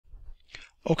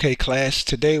Okay class,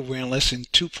 today we're in lesson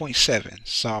 2.7,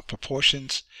 solve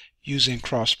proportions using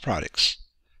cross products.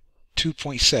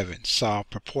 2.7, solve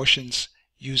proportions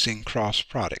using cross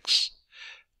products.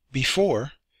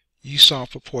 Before, you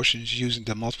solved proportions using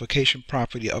the multiplication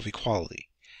property of equality.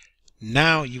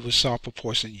 Now you will solve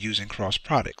proportions using cross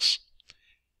products.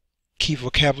 Key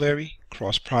vocabulary: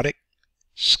 cross product,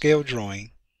 scale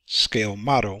drawing, scale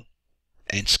model,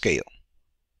 and scale.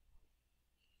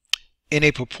 In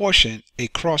a proportion, a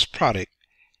cross product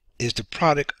is the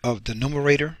product of the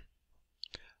numerator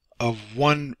of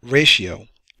one ratio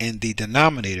and the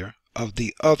denominator of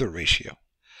the other ratio.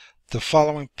 The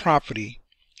following property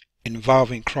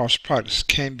involving cross products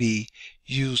can be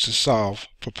used to solve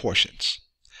proportions.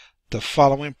 The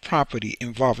following property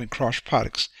involving cross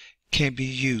products can be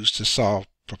used to solve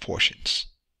proportions.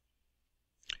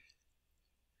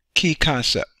 Key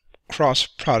concept: cross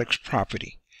products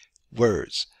property.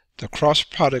 Words: the cross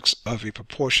products of a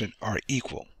proportion are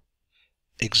equal.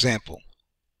 Example: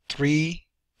 3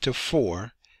 to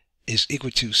 4 is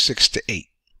equal to 6 to 8.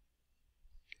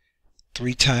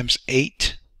 3 times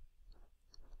 8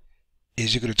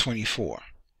 is equal to 24.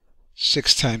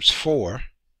 6 times 4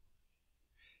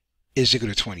 is equal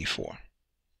to 24.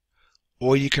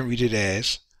 Or you can read it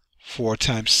as 4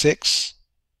 times 6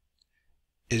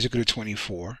 is equal to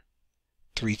 24.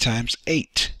 3 times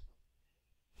 8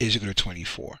 is equal to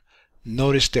 24.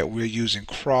 Notice that we're using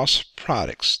cross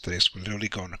products. That is, we're literally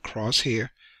going across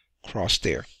here, cross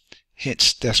there.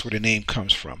 Hence, that's where the name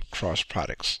comes from, cross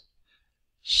products.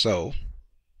 So,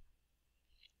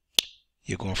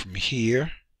 you're going from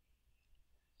here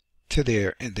to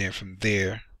there, and then from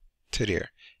there to there.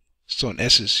 So in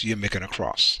essence, you're making a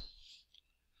cross.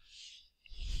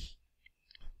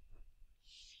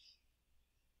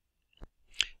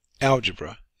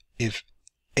 Algebra: if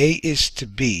A is to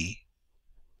B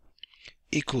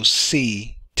equals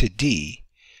C to D,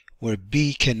 where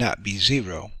B cannot be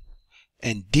 0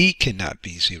 and D cannot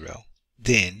be 0,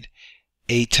 then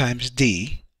A times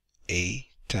D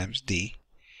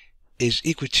is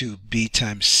equal to B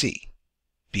times C.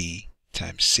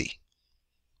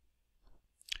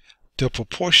 The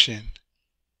proportion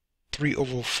 3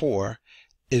 over 4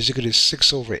 is equal to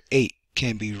 6 over 8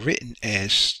 can be written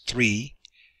as 3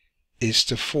 is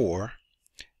to 4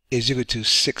 is equal to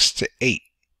 6 to 8.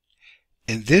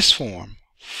 In this form,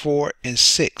 4 and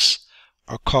 6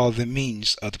 are called the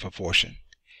means of the proportion,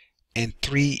 and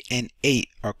 3 and 8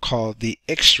 are called the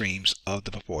extremes of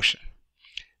the proportion.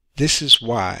 This is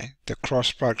why the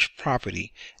cross products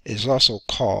property is also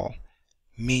called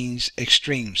means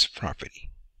extremes property.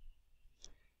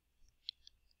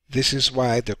 This is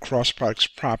why the cross products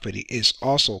property is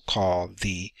also called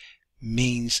the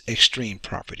means extreme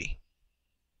property.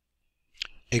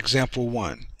 Example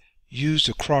 1. Use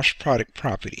the cross product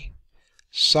property.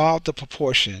 Solve the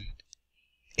proportion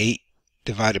 8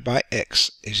 divided by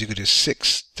x is equal to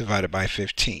 6 divided by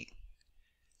 15.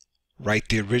 Write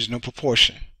the original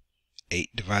proportion. 8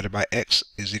 divided by x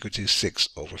is equal to 6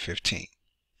 over 15.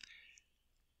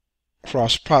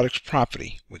 Cross products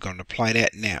property, we're going to apply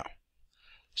that now.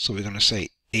 So we're going to say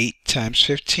 8 times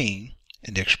 15,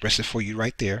 and they express it for you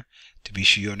right there to be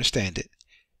sure you understand it.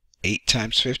 8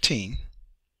 times 15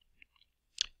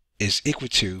 is equal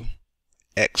to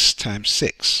x times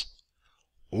 6,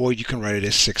 or you can write it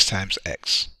as 6 times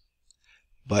x,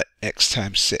 but x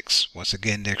times 6. Once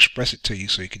again, they express it to you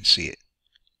so you can see it.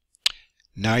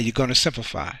 Now you're going to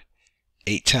simplify.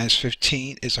 8 times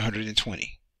 15 is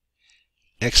 120.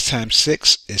 X times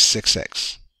 6 is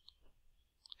 6x.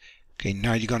 Okay,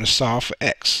 now you're going to solve for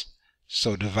x.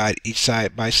 So divide each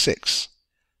side by 6.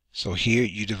 So here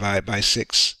you divide by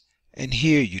 6, and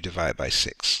here you divide by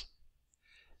 6.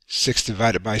 6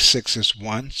 divided by 6 is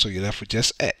 1, so you're left with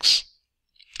just x.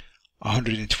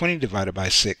 120 divided by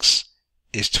 6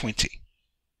 is 20.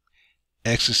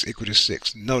 X is equal to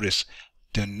 6. Notice,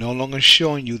 they're no longer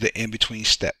showing you the in-between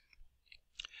step.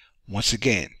 Once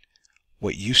again,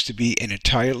 what used to be an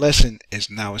entire lesson is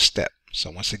now a step. So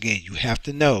once again, you have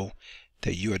to know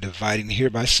that you are dividing here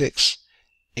by 6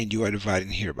 and you are dividing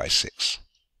here by 6.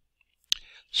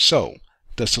 So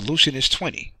the solution is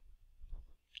 20.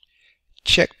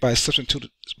 Check by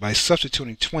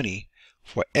substituting 20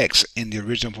 for x in the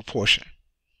original proportion.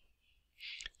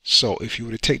 So if you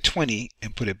were to take 20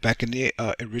 and put it back in the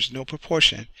original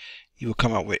proportion, you will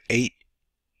come out with 8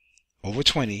 over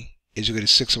 20 is equal to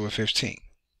 6 over 15.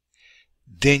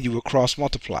 Then you will cross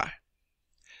multiply.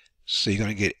 So you're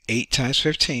going to get 8 times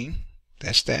 15,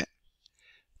 that's that.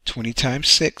 20 times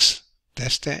 6,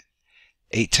 that's that.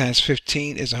 8 times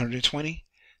 15 is 120.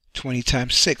 20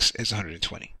 times 6 is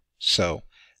 120. So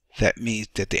that means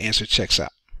that the answer checks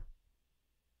out.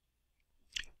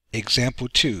 Example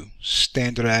 2,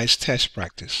 standardized test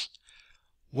practice.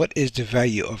 What is the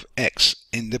value of x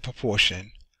in the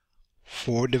proportion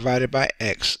 4 divided by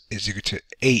x is equal to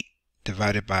 8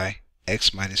 divided by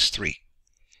x minus 3?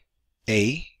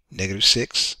 A,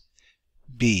 -6,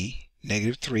 B,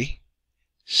 -3,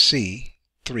 C,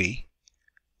 3,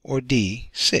 or D,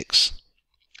 6?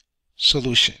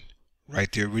 Solution.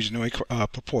 Write the original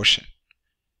proportion.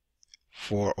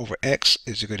 4 over x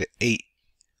is equal to 8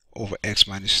 over x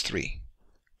minus 3.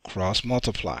 Cross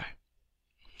multiply.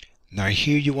 Now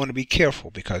here you want to be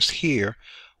careful, because here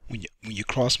when you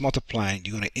cross multiplying,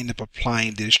 you're going to end up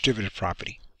applying the distributive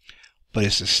property. But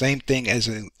it's the same thing as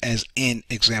in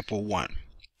example 1.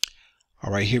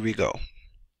 Alright, here we go.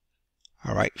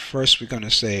 Alright, first we're going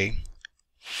to say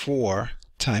 4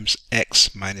 times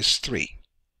x minus 3.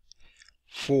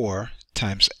 4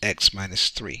 times x minus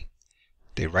 3.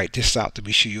 They write this out to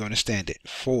be sure you understand it.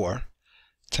 4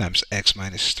 times x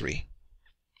minus 3.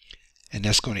 And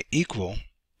that's going to equal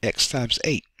x times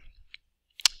 8.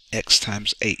 X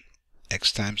times 8.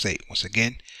 X times 8. Once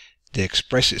again, they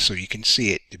express it so you can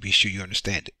see it to be sure you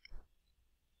understand it.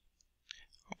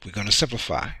 We're going to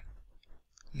simplify.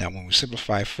 Now when we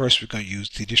simplify, first we're going to use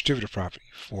the distributive property.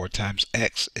 4 times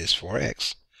x is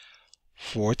 4x.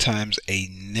 4 times a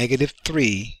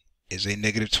 -3 is a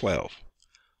 -12.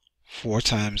 4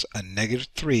 times a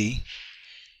 -3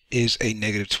 is a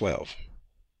 -12.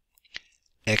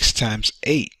 X times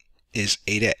 8 is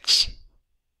 8x.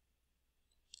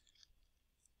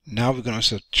 Now we're going to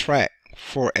subtract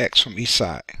 4x from each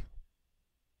side.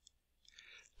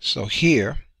 So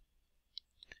here,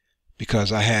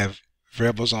 because I have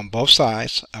variables on both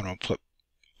sides, I'm going to put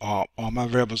all my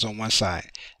variables on one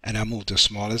side, and I move the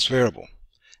smallest variable.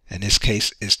 In this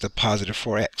case, it's the positive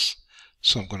 4x.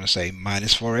 So I'm going to say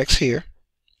minus 4x here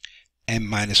and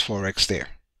minus 4x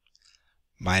there.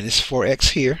 Minus 4x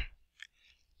here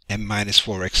and minus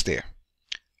 4x there.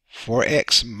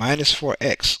 4x minus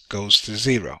 4x goes to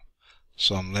 0.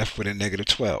 So I'm left with a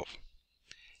 -12.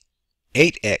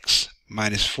 8x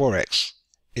minus 4x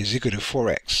is equal to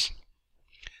 4x.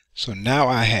 So now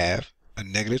I have a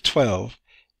 -12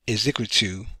 is equal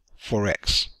to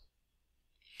 4x.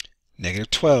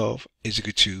 -12 is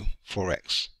equal to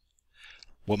 4x.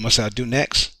 What must I do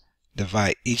next?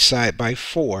 Divide each side by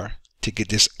 4 to get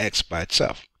this x by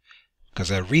itself.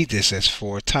 Because I read this as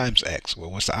 4 times x.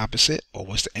 Well, what's the opposite, or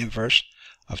what's the inverse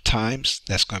of times?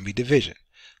 That's going to be division.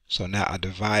 So now I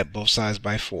divide both sides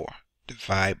by 4.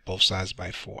 Divide both sides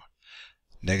by 4.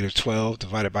 -12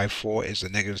 divided by 4 is a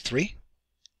 -3.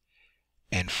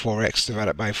 And 4x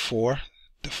divided by 4,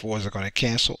 the 4's are going to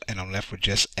cancel, and I'm left with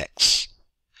just x.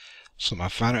 So my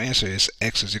final answer is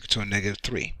x is equal to a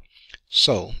 -3.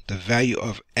 So the value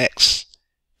of x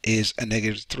is a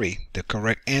 -3. The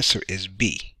correct answer is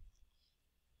B.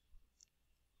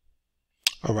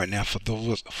 Alright, now for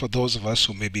those of us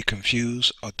who may be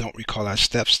confused or don't recall our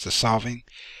steps to solving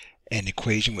an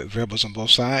equation with variables on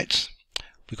both sides,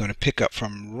 we're going to pick up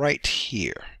from right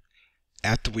here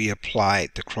after we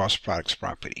applied the cross products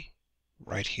property.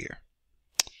 Right here.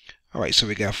 Alright, so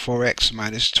we got 4x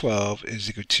minus 12 is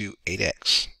equal to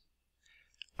 8x.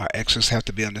 Our x's have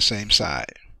to be on the same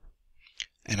side.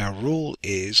 And our rule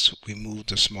is we move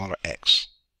the smaller x.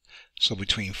 So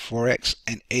between 4x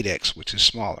and 8x, which is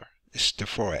smaller, it's the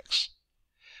 4x.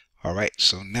 Alright,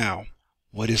 so now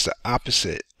what is the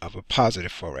opposite of a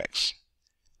positive 4x?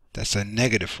 That's a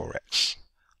negative 4x.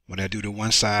 When I do to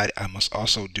one side, I must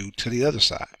also do to the other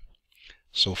side.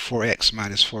 So 4x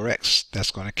minus 4x,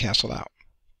 that's going to cancel out.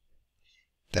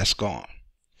 That's gone.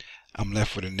 I'm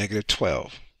left with a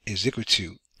 -12 is equal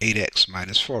to 8x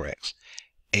minus 4x.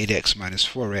 8x minus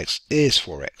 4x is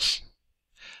 4x.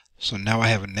 So now I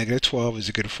have a -12 is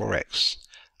equal to 4x.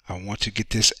 I want to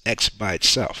get this x by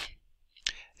itself.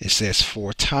 It says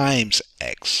 4 times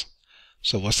x.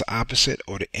 So what's the opposite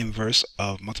or the inverse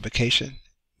of multiplication?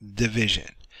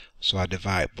 Division. So I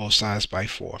divide both sides by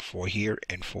 4. 4 here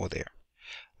and 4 there.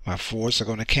 My 4's are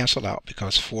going to cancel out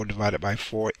because 4 divided by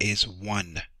 4 is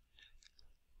 1.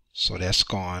 So that's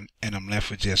gone, and I'm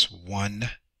left with just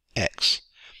 1x.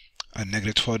 A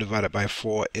 -12 divided by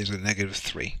 4 is a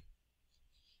 -3.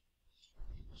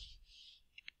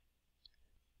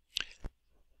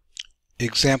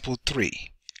 Example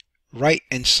 3. Write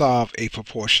and solve a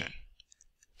proportion.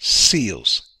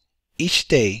 Seals. Each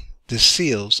day, the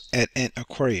seals at an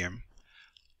aquarium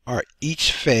are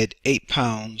each fed 8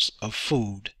 pounds of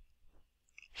food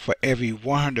for every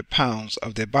 100 pounds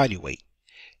of their body weight.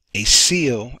 A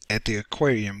seal at the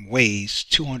aquarium weighs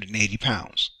 280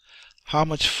 pounds. How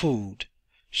much food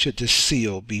should the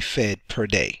seal be fed per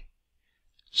day?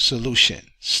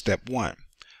 Solution. Step 1.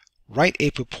 Write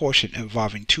a proportion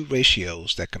involving two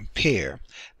ratios that compare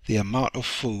the amount of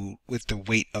food with the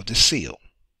weight of the seal.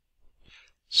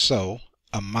 So,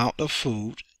 amount of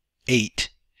food, 8,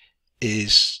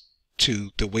 is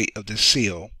to the weight of the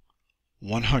seal,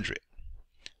 100.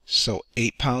 So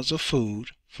 8 pounds of food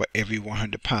for every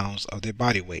 100 pounds of their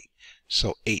body weight.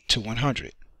 So 8 to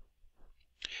 100.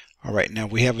 Alright, now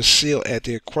we have a seal at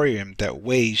the aquarium that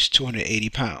weighs 280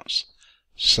 pounds.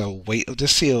 So weight of the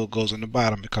seal goes on the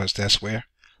bottom because that's where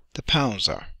the pounds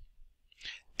are.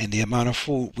 And the amount of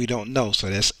food we don't know, so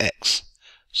that's X.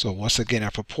 So once again,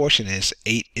 our proportion is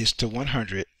 8 is to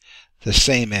 100, the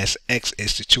same as X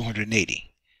is to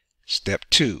 280. Step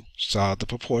 2, solve the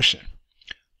proportion.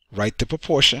 Write the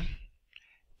proportion.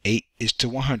 8 is to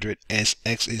 100 as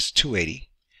X is 280.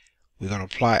 We're going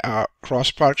to apply our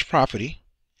cross product property.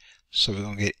 So we're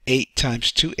going to get 8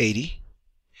 times 280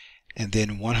 and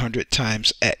then 100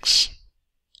 times X.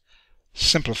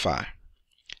 Simplify.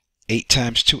 8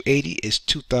 times 280 is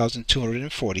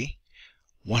 2,240.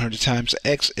 100 times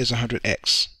X is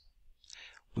 100X.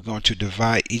 We're going to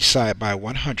divide each side by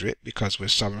 100 because we're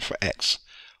solving for X.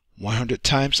 100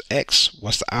 times X,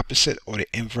 what's the opposite or the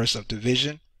inverse of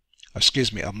division?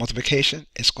 Of multiplication?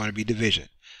 It's going to be division.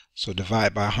 So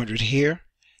divide by 100 here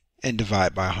and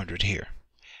divide by 100 here.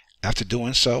 After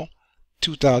doing so,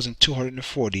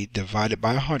 2,240 divided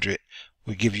by 100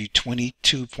 will give you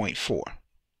 22.4.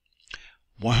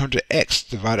 100x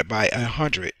divided by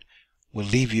 100 will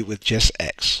leave you with just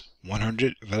x.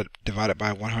 100 divided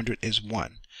by 100 is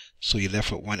 1. So you're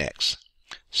left with 1x.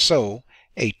 So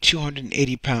a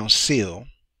 280 pound seal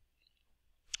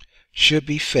should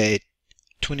be fed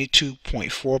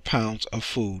 22.4 pounds of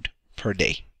food per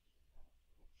day.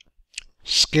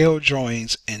 Scale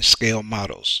drawings and scale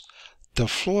models. The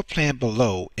floor plan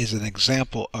below is an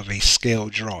example of a scale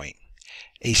drawing.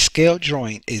 A scale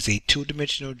drawing is a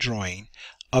two-dimensional drawing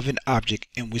of an object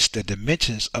in which the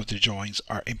dimensions of the drawings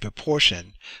are in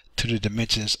proportion to the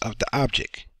dimensions of the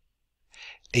object.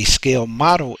 A scale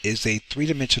model is a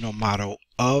three-dimensional model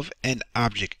of an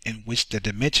object in which the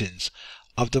dimensions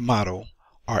of the model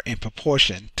are in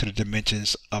proportion to the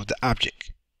dimensions of the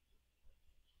object.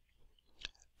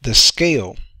 The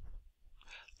scale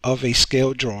of a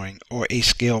scale drawing or a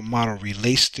scale model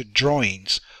relates to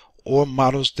drawings or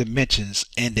models' dimensions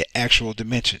and the actual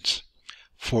dimensions.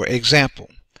 For example,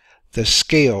 the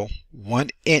scale 1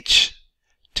 inch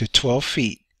to 12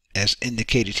 feet as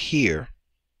indicated here,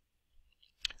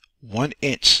 1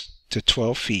 inch to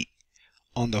 12 feet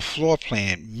on the floor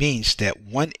plan means that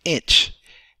 1 inch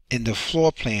in the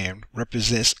floor plan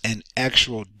represents an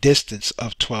actual distance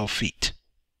of 12 feet.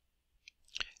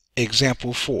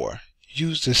 Example 4.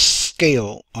 Use the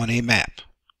scale on a map.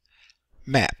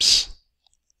 Maps.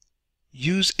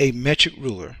 Use a metric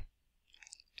ruler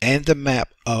and the map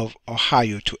of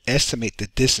Ohio to estimate the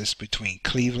distance between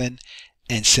Cleveland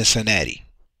and Cincinnati.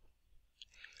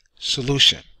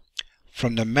 Solution.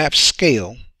 From the map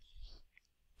scale,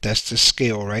 that's the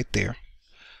scale right there,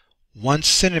 1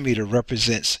 centimeter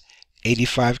represents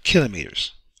 85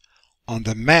 kilometers. On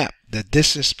the map, the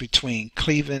distance between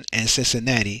Cleveland and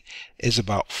Cincinnati is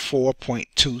about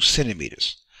 4.2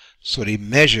 centimeters. So they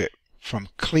measured from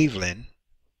Cleveland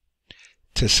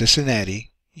to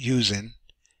Cincinnati using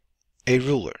a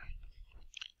ruler.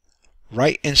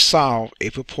 Write and solve a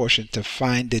proportion to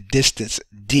find the distance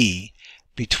D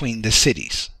between the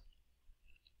cities.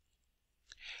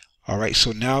 Alright,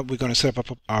 so now we're going to set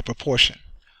up our proportion.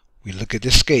 We look at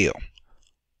the scale.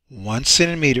 1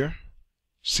 centimeter,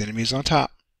 centimeters on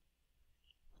top,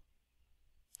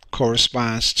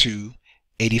 corresponds to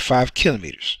 85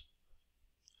 kilometers.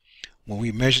 When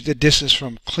we measured the distance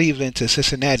from Cleveland to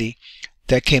Cincinnati,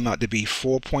 that came out to be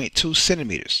 4.2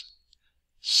 centimeters.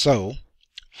 So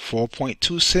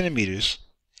 4.2 centimeters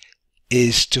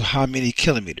is to how many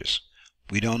kilometers?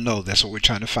 We don't know. That's what we're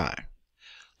trying to find.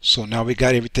 So now we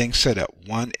got everything set up.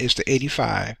 1 is to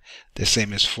 85, the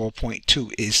same as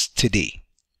 4.2 is to D.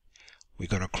 We're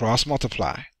going to cross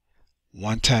multiply.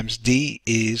 1 times D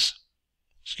is,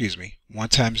 1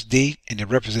 times D, and they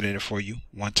represented it for you,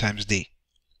 1 times D.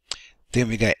 Then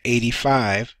we got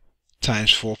 85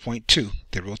 times 4.2.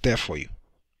 They wrote that for you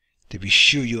to be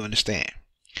sure you understand.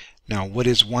 Now what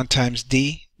is 1 times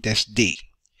D? That's D.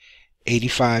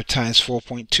 85 times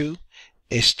 4.2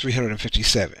 is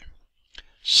 357.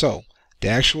 So the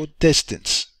actual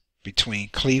distance between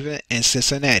Cleveland and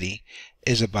Cincinnati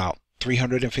is about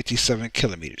 357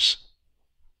 kilometers.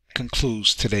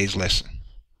 Concludes today's lesson.